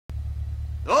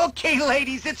Okay,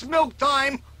 ladies, it's milk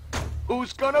time.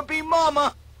 Who's gonna be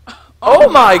mama? Oh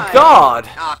my god!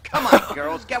 Ah, come on,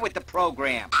 girls, get with the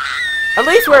program. At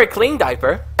least wear a clean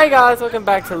diaper. Hey guys, welcome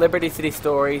back to Liberty City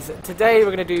Stories. Today we're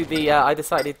gonna do the, I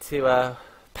decided to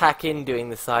pack in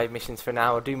doing the side missions for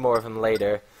now. We'll do more of them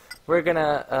later. We're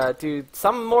gonna do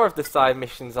some more of the side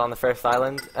missions on the first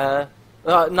island.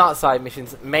 Not side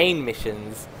missions, main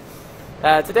missions.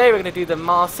 Today we're gonna do the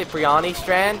Ma Cipriani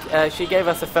strand. She gave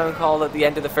us a phone call at the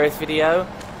end of the first video.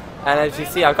 And as you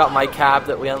see, I've got my cab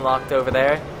that we unlocked over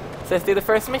there. So let's do the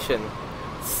first mission.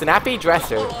 Snappy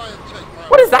Dresser.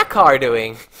 What is that car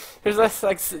doing? There's less,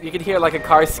 like, you can hear like a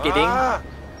car skidding.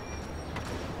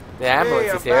 The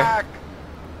ambulance is here. Back.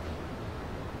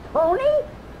 Tony?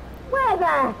 Where the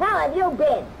hell have you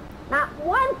been? Not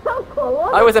one phone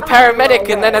call. I was a paramedic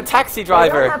and then a taxi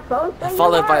driver,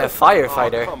 followed by a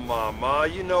firefighter. Oh, come on, Ma.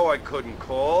 You know I couldn't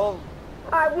call.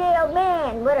 A real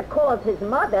man would have called his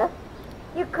mother.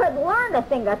 You could learn a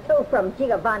thing or two from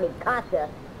Giovanni Casa.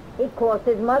 He calls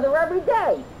his mother every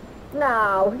day.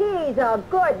 Now, he's a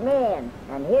good man,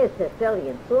 and his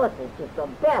Sicilian sausage is the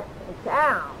best in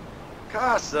town.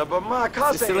 Casa, but Ma,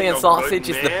 Casa Sicilian ain't no good sausage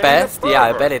is the man. best? They're Yeah,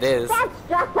 I perverts. bet it is. That's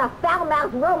just a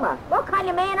foul-mouthed rumor. What kind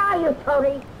of man are you,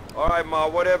 Tony? All right, Ma,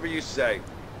 whatever you say.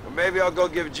 Or maybe I'll go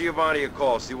give Giovanni a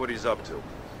call, see what he's up to.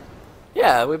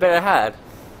 Yeah, we better had.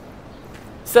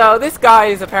 So this guy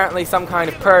is apparently some kind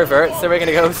of pervert, so we're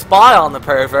gonna go spy on the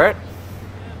pervert.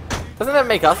 Doesn't that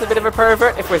make us a bit of a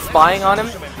pervert if we're spying on him?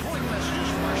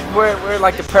 We're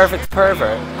like the perfect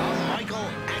pervert.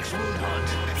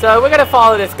 So we're gonna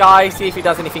follow this guy, see if he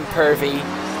does anything pervy,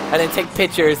 and then take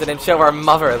pictures and then show our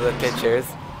mother the pictures.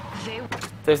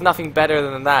 There's nothing better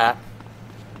than that.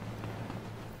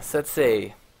 So let's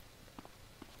see.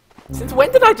 Since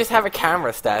when did I just have a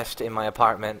camera stashed in my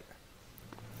apartment?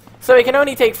 So we can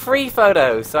only take 3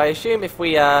 photos, so I assume if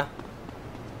we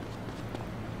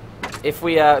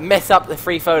mess up the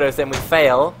 3 photos then we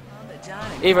fail.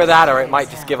 Either that or it might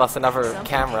just give us another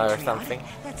camera or something.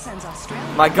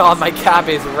 My god, my cab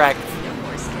is wrecked.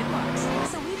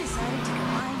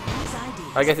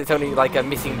 I guess it's only like a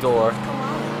missing door.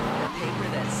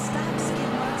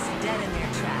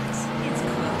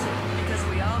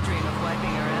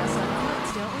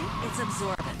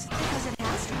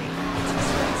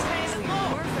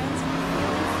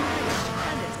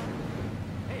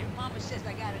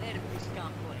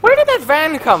 Where did that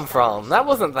van come from? That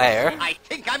wasn't there. I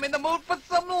think I'm in the mood for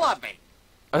some loving.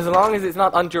 As long as it's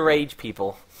not underage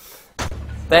people.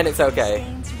 Then it's okay.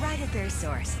 Right at their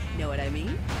source. Know what I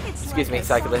mean? It's Excuse like me,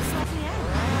 cyclist.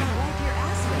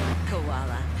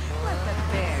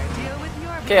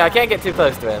 Okay, I can't get too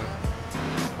close to him.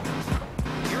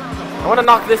 I want to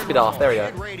knock this bit off. There we go.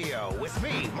 Radio with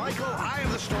me, Michael. I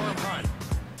am the Storm Hunt.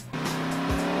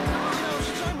 You know,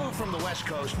 since I moved from the West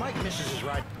Coast, Mike misses his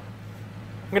ride.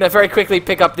 I'm gonna very quickly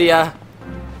pick up the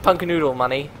punk noodle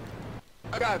money.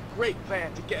 I got a great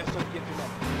plan to get us on the internet.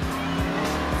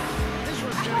 This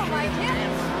was Jimmy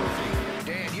Dan.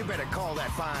 Dan, you better call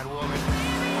that fine woman.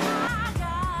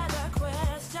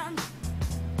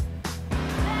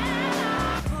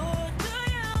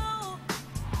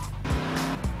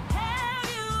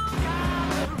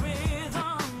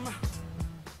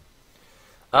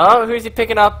 Oh, who's he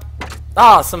picking up?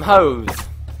 Ah, some hoes.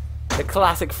 The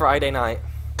classic Friday night.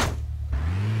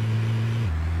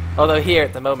 Although here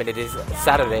at the moment it is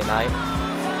Saturday night.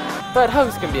 But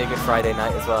hoes can be a good Friday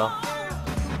night as well.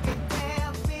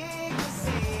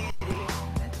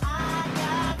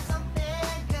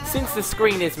 Since the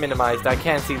screen is minimized, I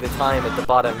can see the time at the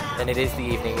bottom, and it is the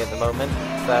evening at the moment,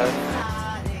 so...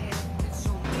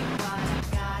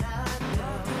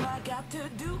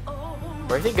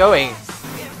 Where's he going?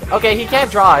 Okay, he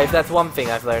can't drive, that's one thing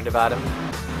I've learned about him.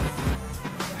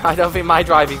 I don't think my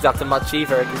driving's up to much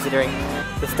either, considering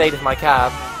the state of my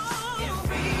cab.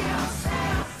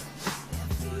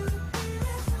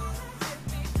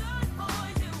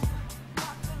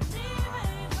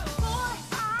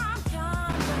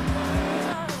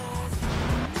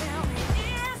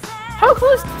 How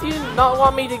close do you not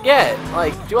want me to get?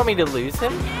 Like, do you want me to lose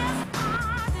him?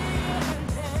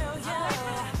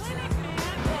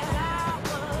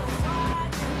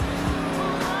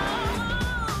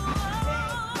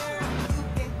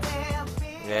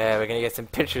 Yeah, we're gonna get some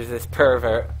pictures of this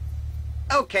pervert.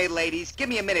 Okay, ladies, give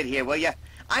me a minute here, will ya?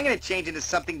 I'm gonna change into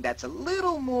something that's a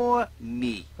little more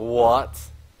me. What?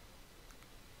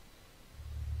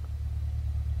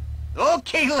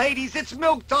 Okay, ladies, it's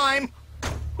milk time.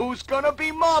 Who's gonna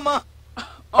be mama?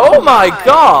 Oh my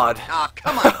god! Ah,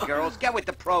 come on, girls, get with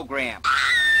the program.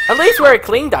 At least wear a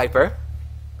clean diaper.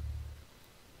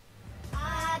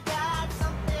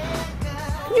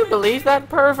 Can you believe that,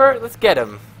 pervert? Let's get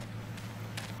him.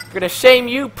 We're gonna shame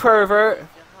you, pervert.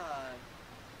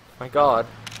 My God.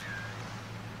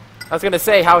 I was gonna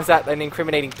say, how is that an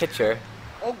incriminating picture?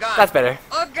 Oh, God. That's better.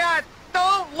 Oh, God.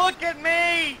 Don't look at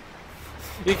me.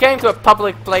 You came to a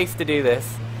public place to do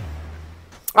this.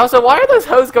 Also, why are those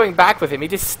hoes going back with him? He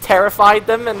just terrified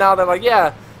them, and now they're like,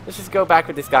 yeah, let's just go back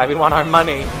with this guy. We want our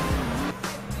money.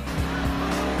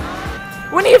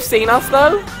 Wouldn't he have seen us,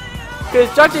 though?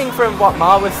 Because judging from what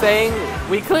Ma was saying,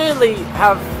 we clearly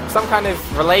have some kind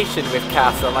of relation with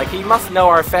Casa. Like, he must know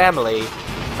our family.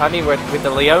 I mean, with the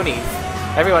Leones.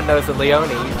 Everyone knows the Leones.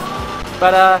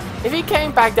 But, if he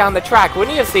came back down the track,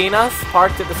 wouldn't he have seen us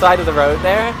parked at the side of the road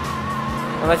there?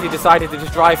 Unless he decided to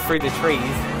just drive through the trees.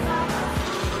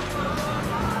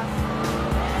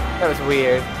 That was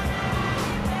weird.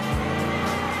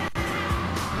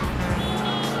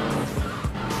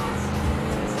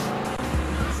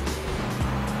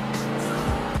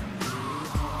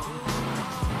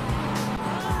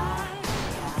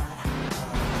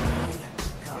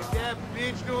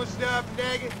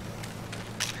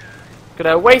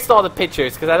 Gonna waste all the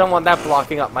pictures because I don't want that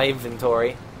blocking up my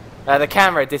inventory. The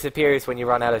camera disappears when you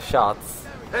run out of shots.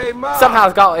 Hey, Ma! Somehow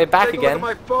it's got it back take again. A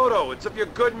look at my photo. It's of your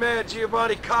good man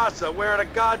Giovanni Casa wearing a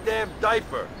goddamn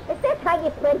diaper. Is this how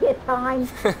you spend your time?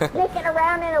 Sneaking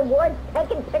around in the woods,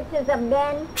 taking pictures of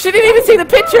men? She didn't even see the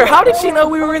picture! How did she know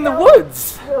we were in the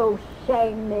woods? You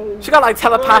shame me. She got like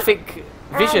telepathic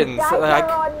visions. Like,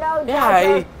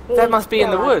 yeah, that must be in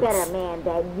the woods. Better man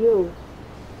than you.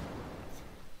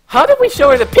 How did we show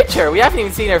her the picture? We haven't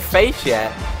even seen her face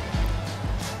yet.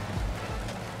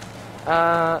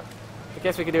 I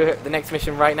guess we could do the next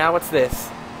mission right now. What's this?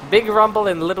 Big Rumble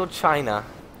in Little China.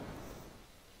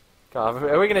 God,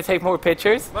 are we going to take more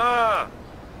pictures? Ma!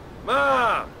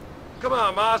 Ma! Come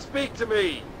on, Ma, speak to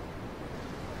me!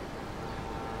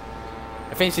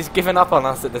 I think she's given up on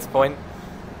us at this point.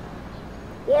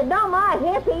 There's no more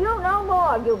here for you no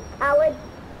more, you coward.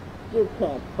 You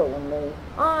can't fool me.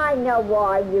 I know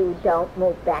why you don't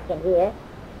move back in here.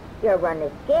 You're running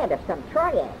scared of some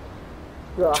triads.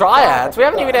 Triads? We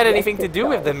haven't even had anything to do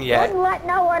with them yet. Wouldn't let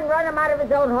no one run him out of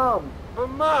his own home. But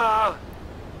Ma!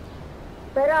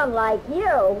 But unlike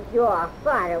you, your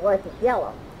father wasn't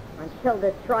yellow. Until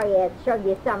the triads show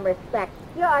you some respect,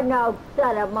 you're no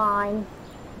son of mine.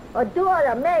 A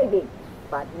daughter, maybe,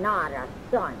 but not a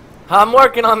son. I'm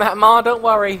working on that, Ma, don't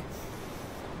worry.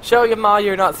 Show your Ma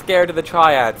you're not scared of the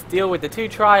triads. Deal with the 2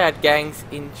 triad gangs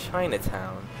in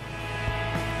Chinatown.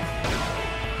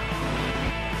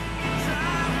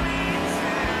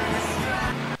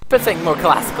 Put something more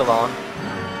classical on.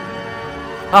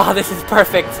 Oh, this is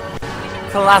perfect.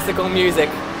 Classical music.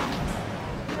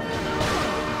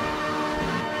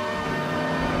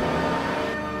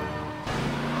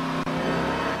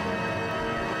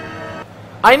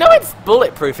 I know it's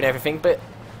bulletproof and everything, but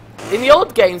in the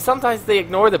old games, sometimes they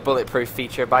ignore the bulletproof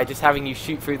feature by just having you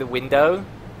shoot through the window.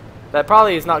 That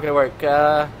probably is not going to work.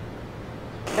 The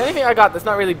only thing I got that's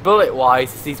not really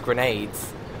bullet-wise is these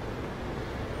grenades.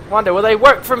 Wonder, will they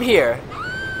work from here?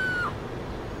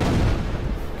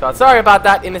 God, sorry about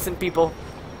that, innocent people.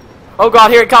 Oh God,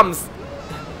 here it comes!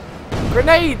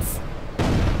 Grenades!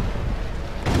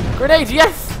 Grenades,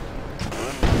 yes!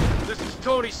 This is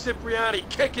Tony Cipriani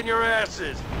kicking your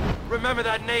asses. Remember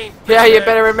that name? Yeah, you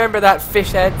better remember that,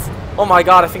 fish heads. Oh my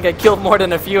God, I think I killed more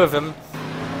than a few of them.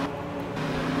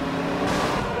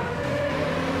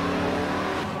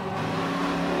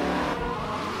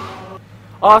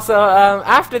 Also,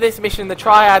 after this mission, the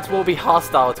triads will be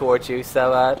hostile towards you,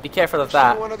 so be careful of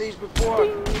that. Seen one of these before?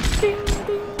 Ding, ding,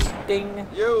 ding, ding.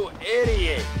 You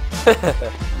idiot!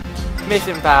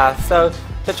 Mission pass. So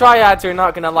the triads are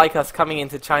not going to like us coming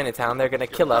into Chinatown. They're going to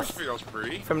kill us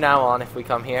from now on if we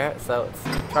come here. So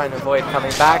let's try and avoid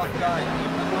coming back.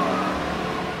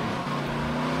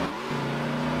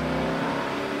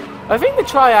 I think the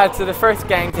triads are the first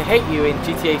gang to hate you in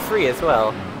GTA 3 as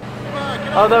well.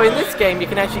 Although in this game you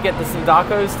can actually get the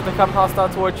Sindacos to become hostile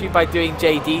towards you by doing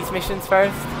JD's missions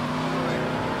first.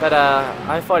 But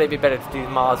I thought it'd be better to do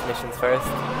Ma's missions first.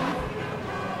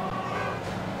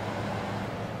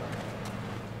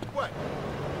 What?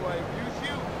 Do I abuse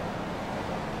you?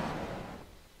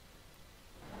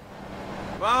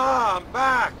 Ma, I'm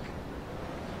back!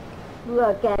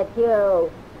 Look at you.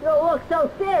 You look so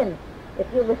thin. If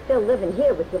you were still living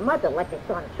here with your mother like your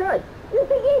son should, you'd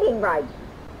be eating right.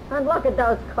 And look at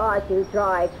those cars you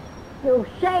drive. You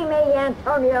shame me,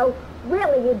 Antonio.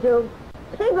 Really you do.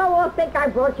 People will think I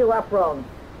brought you up wrong.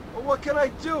 Well, what can I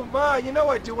do, Ma? You know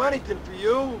I'd do anything for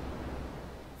you.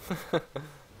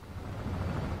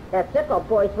 That Sicko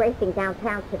boy's racing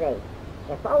downtown today.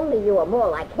 If only you were more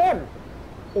like him.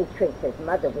 He treats his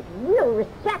mother with real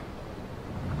respect.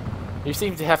 You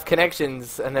seem to have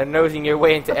connections, and they're nosing your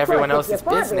way into everyone else's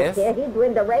business. Here, he'd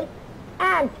win the race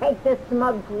and take the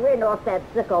smug grin off that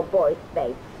sicko boy's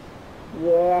face.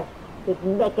 Yeah, he'd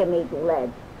make him eat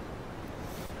lead.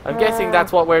 I'm guessing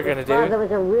that's what we're gonna do. Father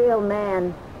was a real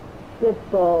man. Good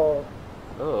balls.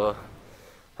 Oh,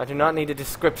 I do not need a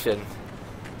description.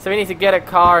 So we need to get a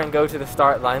car and go to the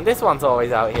start line. This one's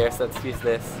always out here, so let's use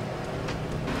this.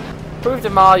 Prove to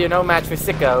Ma you're no match for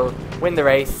Sicko, win the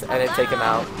race, and then take him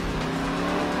out.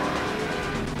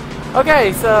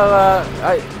 Okay, so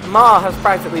Ma has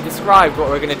practically described what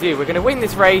we're going to do. We're going to win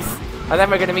this race, and then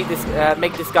we're going to make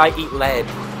this guy eat lead.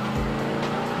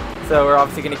 So we're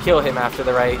obviously going to kill him after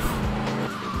the race.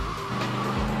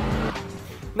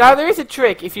 Now there is a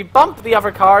trick. If you bump the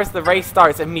other cars, the race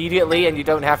starts immediately, and you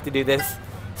don't have to do this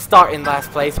start in last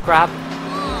place crap.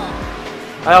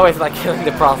 I always like killing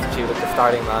the prostitute at the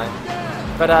starting line.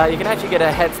 But you can actually get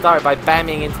a head start by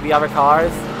bamming into the other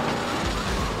cars.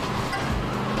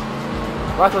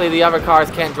 Luckily the other cars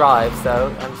can't drive,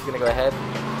 so I'm just going to go ahead.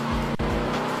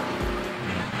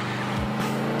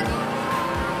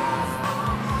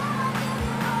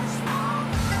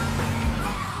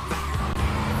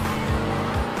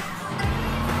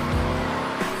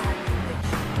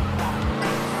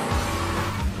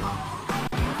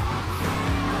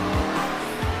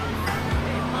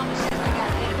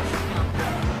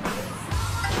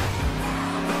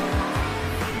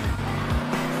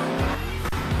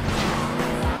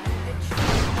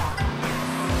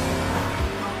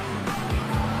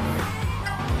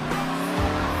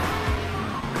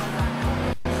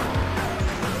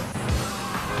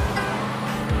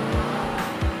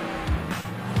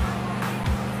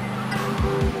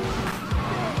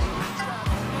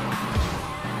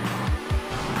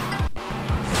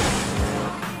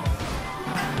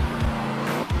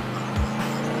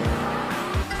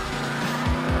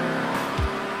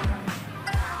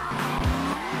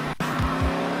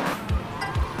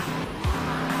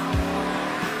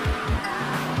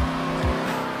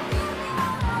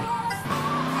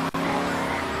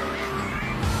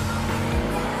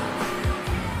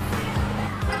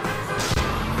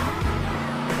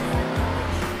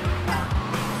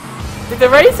 Did the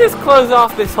racers close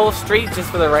off this whole street just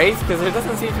for the race? Because there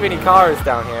doesn't seem to be any cars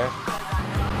down here.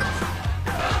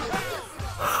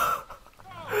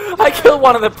 I killed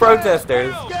one of the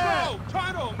protesters.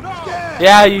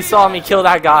 Yeah, you saw me kill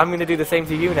that guy. I'm going to do the same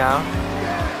to you now.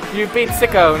 You beat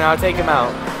Sicko, now take him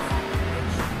out.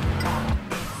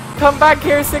 Come back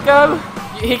here, Sicko.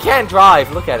 He can't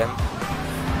drive, look at him.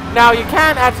 Now, you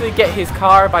can actually get his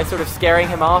car by sort of scaring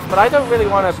him off, but I don't really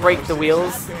want to break the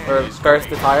wheels or burst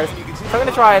the tires. So I'm going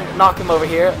to try and knock him over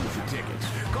here.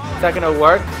 Is that going to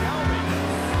work?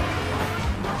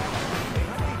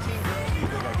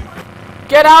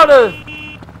 Get out of...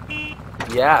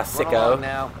 Yeah, Sicko.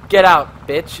 Get out,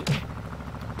 bitch.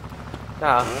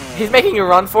 No. He's making you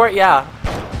run for it? Yeah.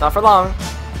 Not for long.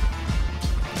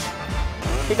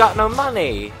 He got no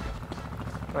money.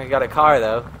 Oh, he got a car,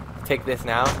 though. Take this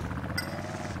now.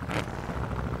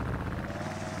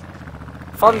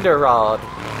 Thunder Rod.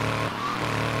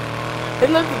 It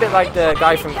looked a bit like the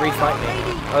guy from Grease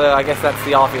Lightning. Although I guess that's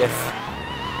the obvious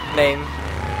name.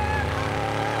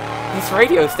 This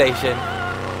radio station.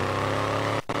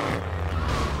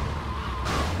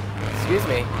 Excuse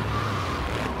me.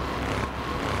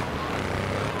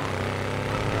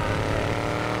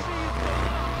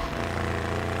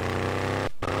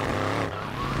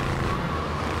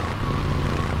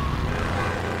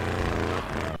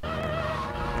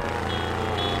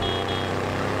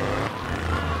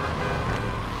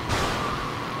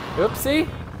 Oopsie.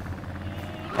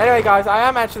 Anyway, guys, I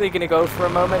am actually going to go for a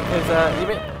moment because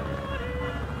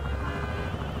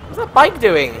what's that bike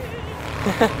doing?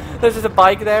 There's just a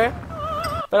bike there.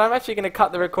 But I'm actually going to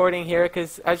cut the recording here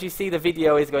because, as you see, the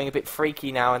video is going a bit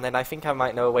freaky now, and then I think I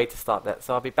might know a way to stop that.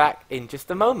 So I'll be back in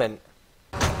just a moment.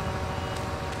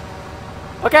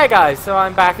 Okay, guys, so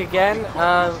I'm back again.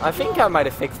 I think I might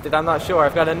have fixed it. I'm not sure.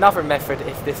 I've got another method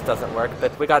if this doesn't work,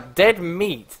 but we got dead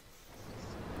meat.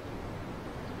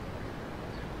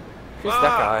 Who's that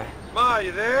guy? Ma,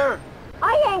 you there?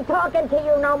 I ain't talking to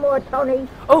you no more, Tony.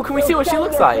 Oh, can we see what she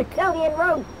looks like? Sicilian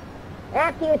roots.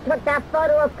 After you took that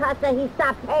photo of Casa, he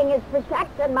stopped paying his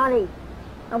protection money.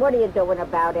 And what are you doing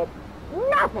about it?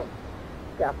 Nothing.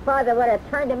 Your father would have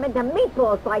turned him into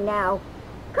meatballs by now.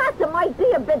 Casa might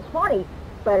be a bit funny,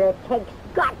 but it takes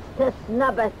guts to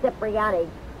snub a Cipriani.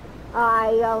 I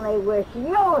only wish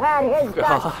you had his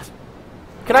guts.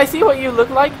 Can I see what you look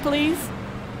like, please?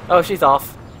 Oh, she's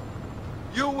off.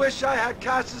 You wish I had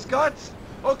Cass's guts?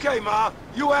 Okay, Ma,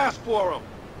 you asked for them.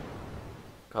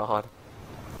 God.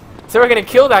 So we're gonna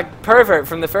kill that pervert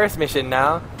from the first mission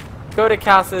now. Go to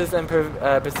Cass's and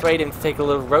persuade him to take a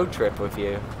little road trip with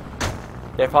you.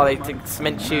 They'll probably take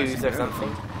cement shoes or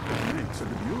something.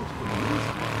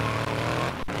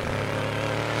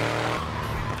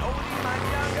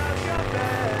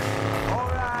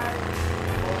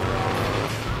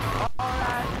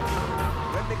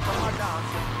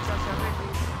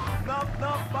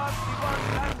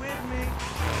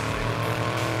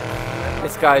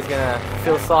 This guy's gonna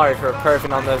feel sorry for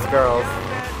perving on those girls.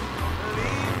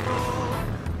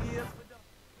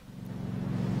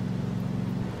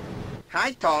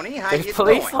 Hi, Tony. How There's you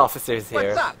police doing? officers here.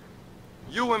 What's up?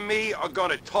 You and me are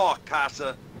gonna talk,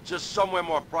 Casa. Just somewhere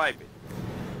more private.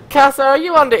 Casa, are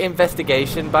you under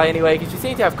investigation by any way? Because you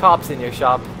seem to have cops in your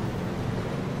shop.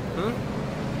 Hmm?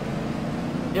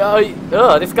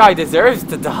 Oh, this guy deserves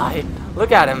to die.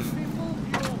 Look at him.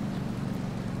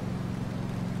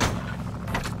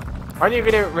 Aren't you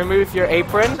gonna remove your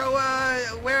apron? So,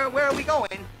 where are we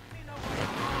going?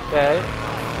 Okay.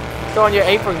 Go on your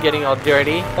apron getting all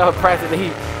dirty. That would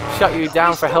practically shut you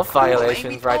down for health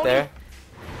violations right there.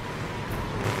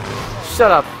 Shut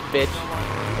up, bitch.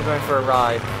 We're going for a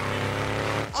ride.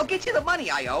 I'll get you the money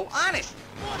I owe, honest.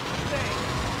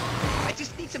 I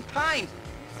just need some time.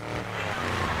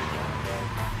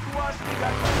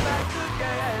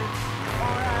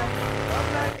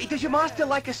 Hey, does your mom still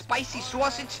like a spicy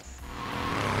sausage?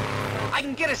 I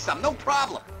can get her some, no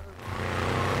problem.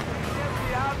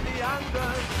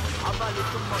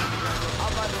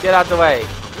 Get out the way.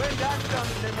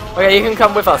 Okay, you can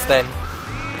come with us then.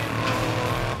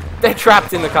 They're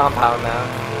trapped in the compound now.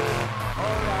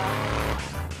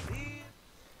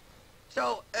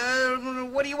 So,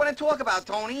 what do you want to talk about,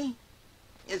 Tony?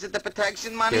 Is it the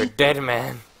protection money? You're a dead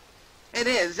man. It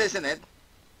is, isn't it?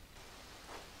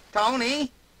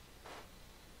 Tony?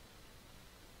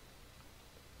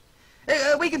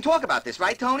 We can talk about this,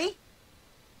 right, Tony?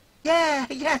 Yeah,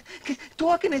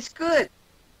 talking is good.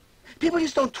 People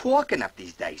just don't talk enough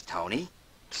these days, Tony.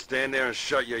 Stand there and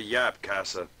shut your yap,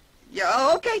 Casa.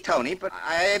 Yeah, okay, Tony, but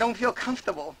I don't feel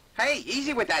comfortable. Hey,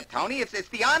 easy with that, Tony. It's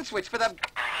the on switch for the...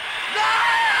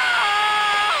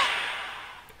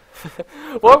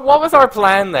 What was our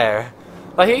plan there?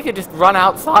 Like, he could just run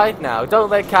outside now. Don't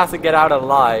let Casa get out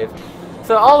alive.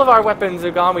 So all of our weapons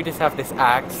are gone. We just have this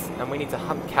axe, and we need to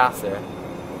hunt Casa.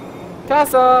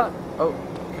 Casa! Oh,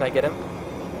 can I get him?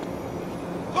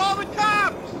 Call the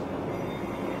cops!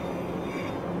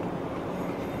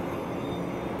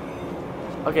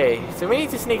 Okay, so we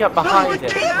need to sneak up behind him.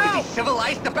 Can't we be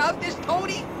civilized about this,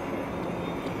 Tony?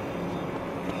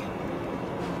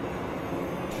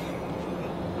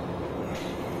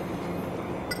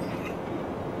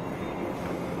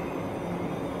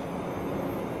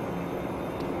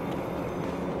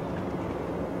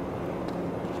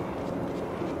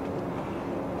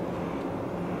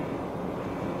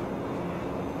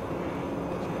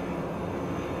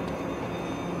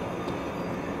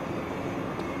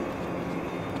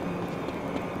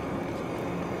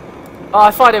 Oh,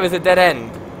 I thought it was a dead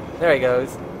end. There he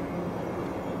goes.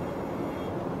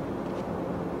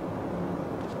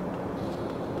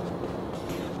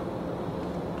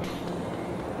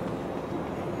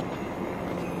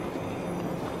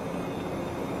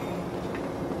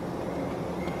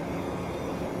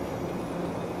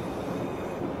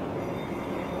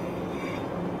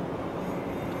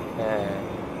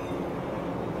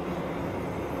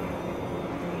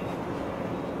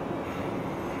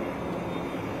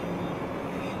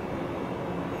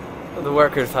 The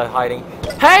workers are hiding.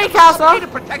 Hey, Casa! I'll pay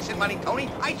the protection money, Tony.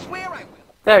 I swear I will.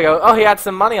 There we go. Oh, he had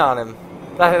some money on him.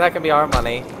 That can be our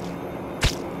money.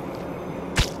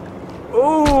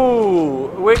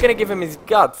 Ooh, we're gonna give him his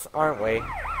guts, aren't we?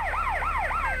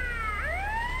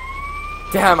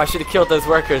 Damn, I should have killed those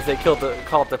workers. They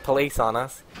called the police on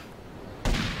us.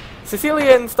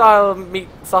 Sicilian-style meat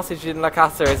sausage in La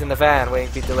Casa is in the van waiting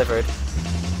to be delivered.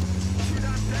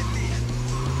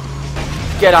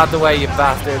 Get out the way, you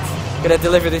bastards. Gonna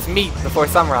deliver this meat before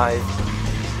sunrise.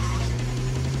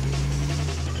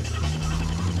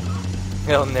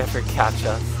 They'll never catch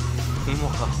us.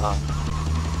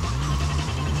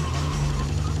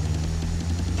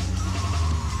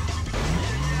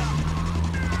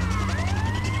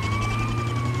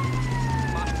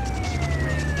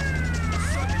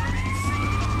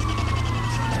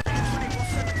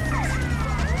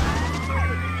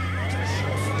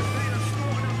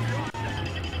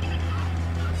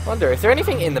 Wonder, is there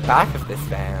anything in the back of this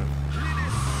van?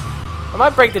 I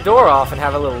might break the door off and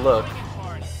have a little look.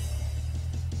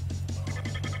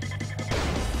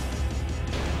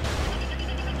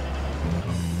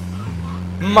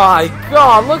 My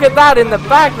God, look at that in the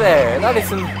back there. That is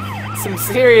some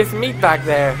serious meat back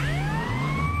there.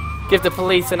 Give the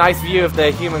police a nice view of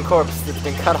the human corpse that's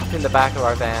been cut up in the back of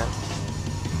our van.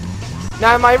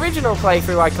 Now, in my original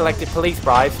playthrough, I collected police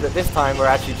bribes, but this time we're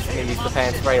actually just going to use the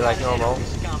pan spray like normal.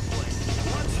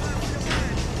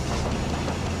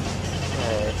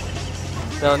 Okay.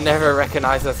 They'll never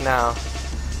recognize us now.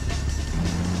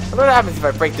 I wonder what happens if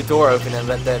I break the door open and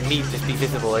let the meat just be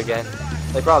visible again.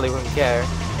 They probably wouldn't care.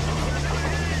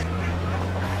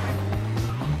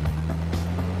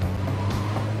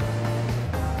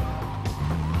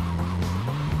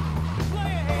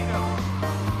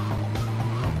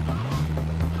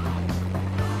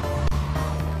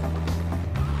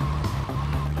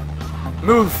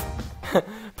 Move!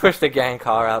 Push the gang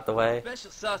car out the way.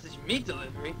 Special sausage meat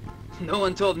delivery? No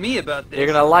one told me about this. You're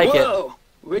gonna like it. Whoa!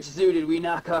 Which zoo did we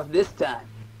knock off this time?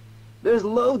 There's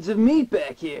loads of meat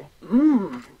back here.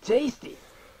 Mmm, tasty.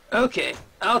 Okay,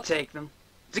 I'll take them.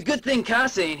 It's a good thing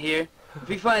Casa ain't here. If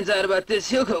he finds out about this,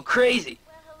 he'll go crazy.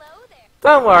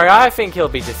 Don't worry, I think he'll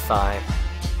be just fine.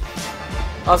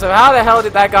 Also, how the hell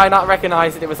did that guy not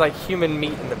recognize that it was like human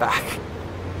meat in the back?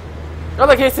 Oh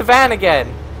look, here's the van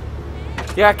again.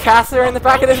 You got Casa in the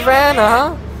back of this van,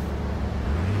 huh?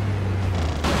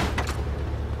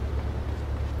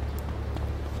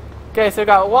 Okay, so we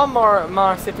got one more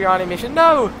Ma Cipriani mission.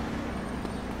 No!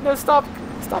 No, stop!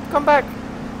 Stop, come back!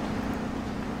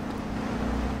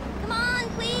 Come on,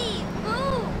 please,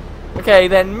 move! Okay,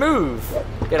 then move!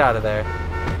 Get out of there.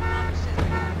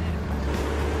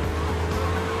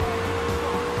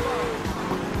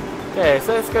 Okay,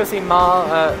 so let's go see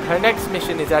Ma. Her next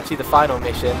mission is actually the final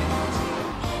mission.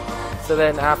 So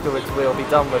then afterwards we'll be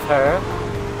done with her.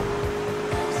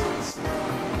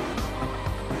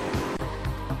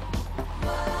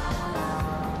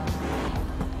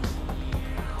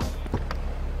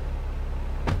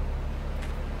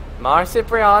 Ma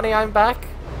Cipriani, I'm back.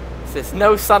 It says,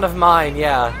 no son of mine,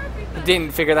 yeah.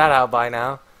 Didn't figure that out by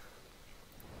now.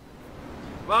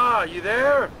 Ma, you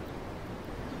there?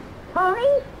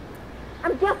 Tony?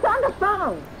 I'm just on the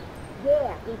phone.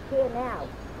 Yeah, he's here now.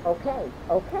 Okay,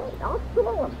 I'll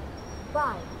school him.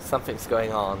 Fine. Something's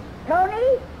going on.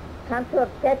 Tony? Come to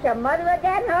upset your mother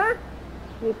again, huh?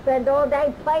 You spend all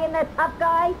day playing the tough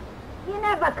guy? You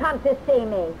never come to see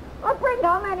me. Or bring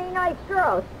home any nice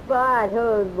girls. But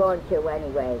who'd want you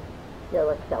anyway? You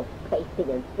look so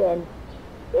pasty and thin.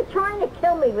 You're trying to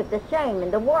kill me with the shame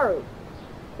and the worry.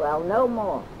 Well, no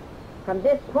more. From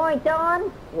this point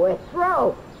on, we're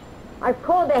through. I've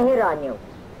called a hit on you.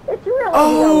 It's really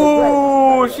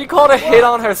oh, she called a hit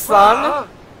on her son?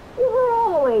 You were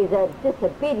always a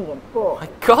disobedient fool. My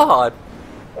God.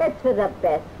 It's for the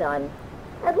best, son.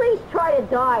 At least try to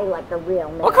die like a real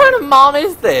man. What kind of mom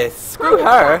is this? Screw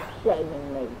her. Stop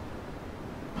shaming me.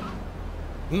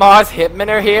 Mars Hitmen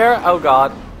are here? Oh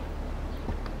God.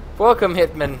 Welcome,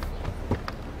 Hitman.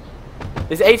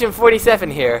 Is Agent 47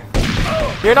 here?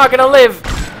 You're not gonna live.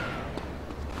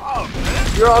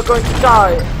 You're all going to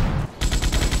die.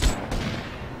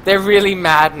 They're really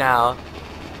mad now.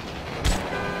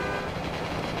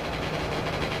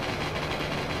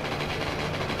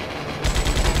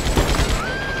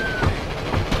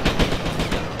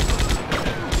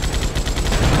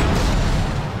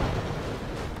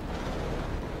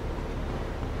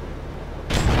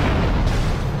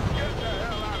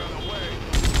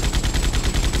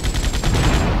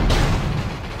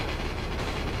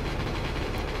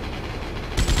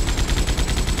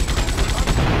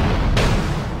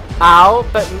 Ow,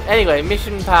 but anyway,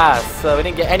 mission passed, so we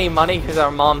didn't get any money because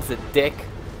our mom's a dick.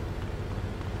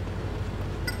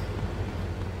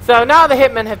 So now the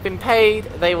hitmen have been paid,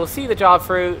 they will see the job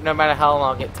through no matter how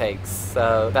long it takes.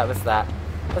 So that was that.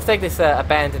 Let's take this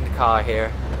abandoned car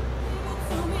here.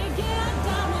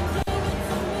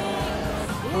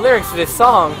 The lyrics to this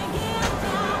song.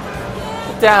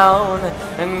 Get down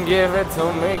and give it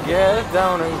to me, get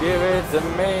down and give it to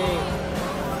me.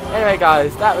 Anyway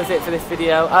guys, that was it for this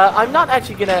video. I'm not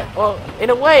actually gonna, well, in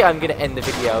a way I'm gonna end the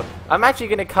video. I'm actually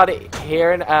gonna cut it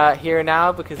here and here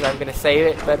now because I'm gonna save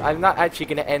it, but I'm not actually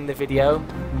gonna end the video.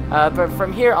 But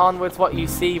from here onwards, what you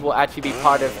see will actually be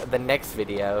part of the next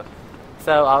video.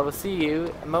 So I will see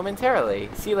you momentarily.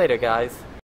 See you later, guys.